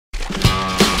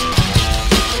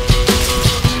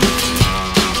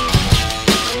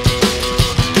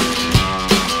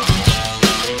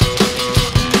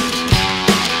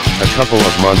couple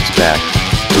of months back,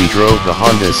 we drove the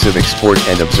Honda Civic Sport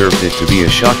and observed it to be a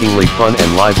shockingly fun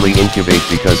and lively incubate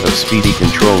because of speedy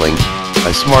controlling,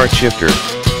 a smart shifter,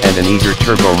 and an eager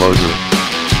turbo motor.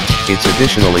 It's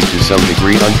additionally to some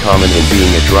degree uncommon in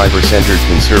being a driver-centered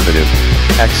conservative,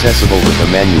 accessible with a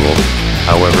manual,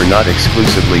 however not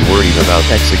exclusively worried about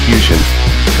execution,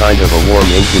 kind of a warm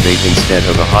incubate instead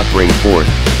of a hot bring forth.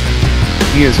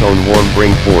 Kia's own warm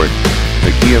bring forth, the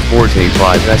Kia Forte5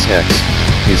 SX,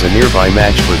 is a nearby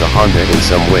match for the Honda in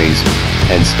some ways,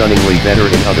 and stunningly better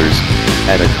in others,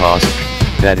 at a cost,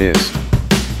 that is.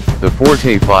 The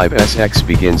Forte5 SX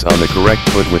begins on the correct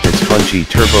foot with its punchy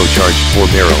turbocharged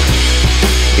 4-barrel.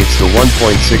 It's the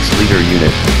 1.6-liter unit,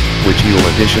 which you'll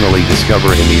additionally discover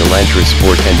in the Elantra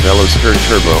Sport and Veloster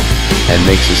Turbo, and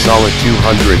makes a solid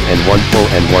 201 full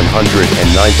and 195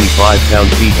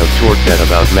 pound-feet of torque that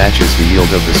about matches the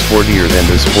yield of the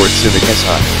sportier-than-the-Sport Civic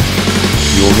Si.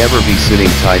 You'll never be sitting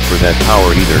tight for that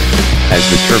power either, as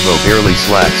the turbo barely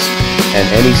slacks, and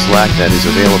any slack that is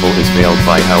available is veiled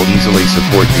by how easily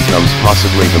support becomes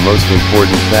possibly the most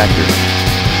important factor.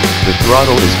 The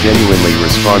throttle is genuinely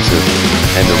responsive,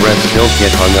 and the revs don't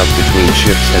get hung up between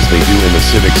shifts as they do in the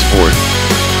Civic Sport.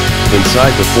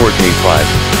 Inside the Forte5,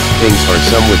 things are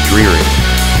somewhat dreary.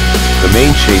 The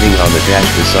main shading on the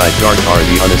dash beside dark are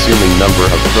the unassuming number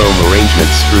of chrome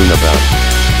arrangements strewn about.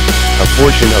 A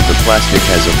portion of the plastic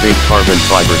has a fake carbon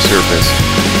fiber surface,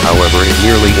 however it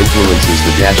nearly influences the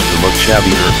dash to look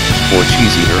shabbier, or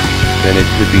cheesier, than it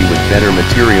could be with better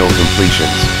material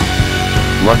completions.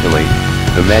 Luckily,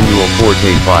 the manual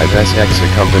Forte5 SX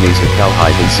accompanies a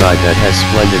cowhide inside that has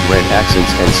splendid red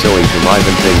accents and sewing to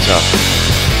liven things up.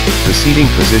 The seating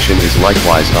position is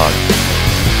likewise odd.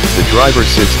 The driver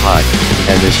sits high,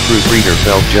 and this proofreader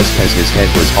felt just as his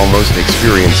head was almost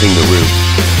experiencing the roof,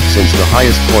 since the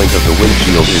highest point of the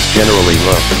windshield is generally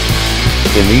low.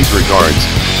 In these regards,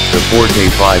 the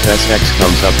Forte5 SX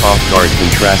comes up off guard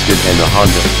contrasted and the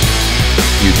Honda.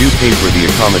 You do pay for the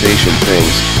accommodation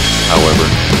things, however.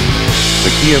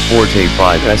 The Kia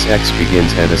Forte5 SX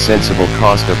begins at a sensible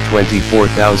cost of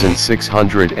 $24,695.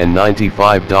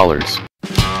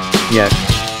 Yet,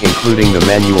 including the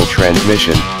manual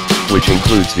transmission, which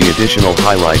includes the additional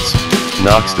highlights,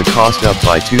 knocks the cost up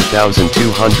by $2,200.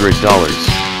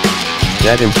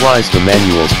 That implies the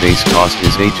manual's base cost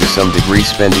is a to some degree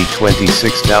spendy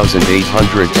 $26,895.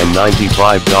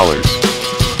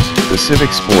 The Civic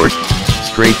Sport,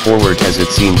 straightforward as it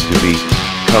seems to be,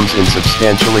 comes in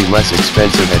substantially less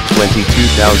expensive at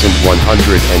 $22,175,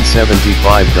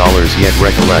 yet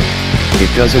recollect, it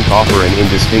doesn't offer an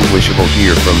indistinguishable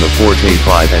gear from the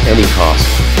Forte5 at any cost.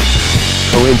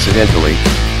 Coincidentally,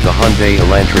 the Hyundai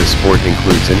Elantra Sport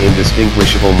includes an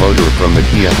indistinguishable motor from the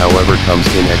Kia, however comes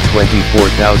in at $24,885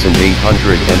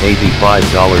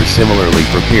 similarly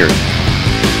prepared.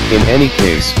 In any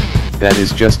case, that is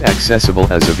just accessible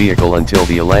as a vehicle until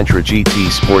the Elantra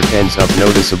GT Sport ends up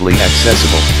noticeably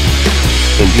accessible.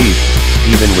 Indeed,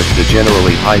 even with the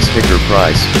generally high sticker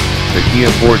price, the Kia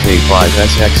Forte5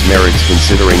 SX merits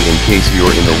considering in case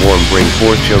you're in the warm bring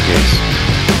forth showcase.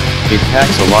 It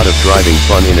packs a lot of driving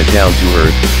fun in a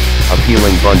down-to-earth,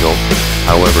 appealing bundle,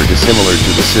 however dissimilar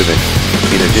to the Civic,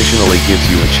 it additionally gives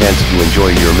you a chance to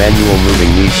enjoy your manual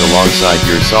moving needs alongside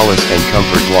your solace and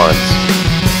comfort wants.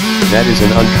 That is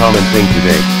an uncommon thing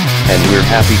today, and we're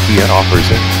happy Kia offers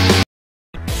it.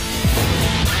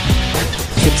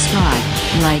 Subscribe,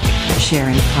 like, share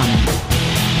and comment.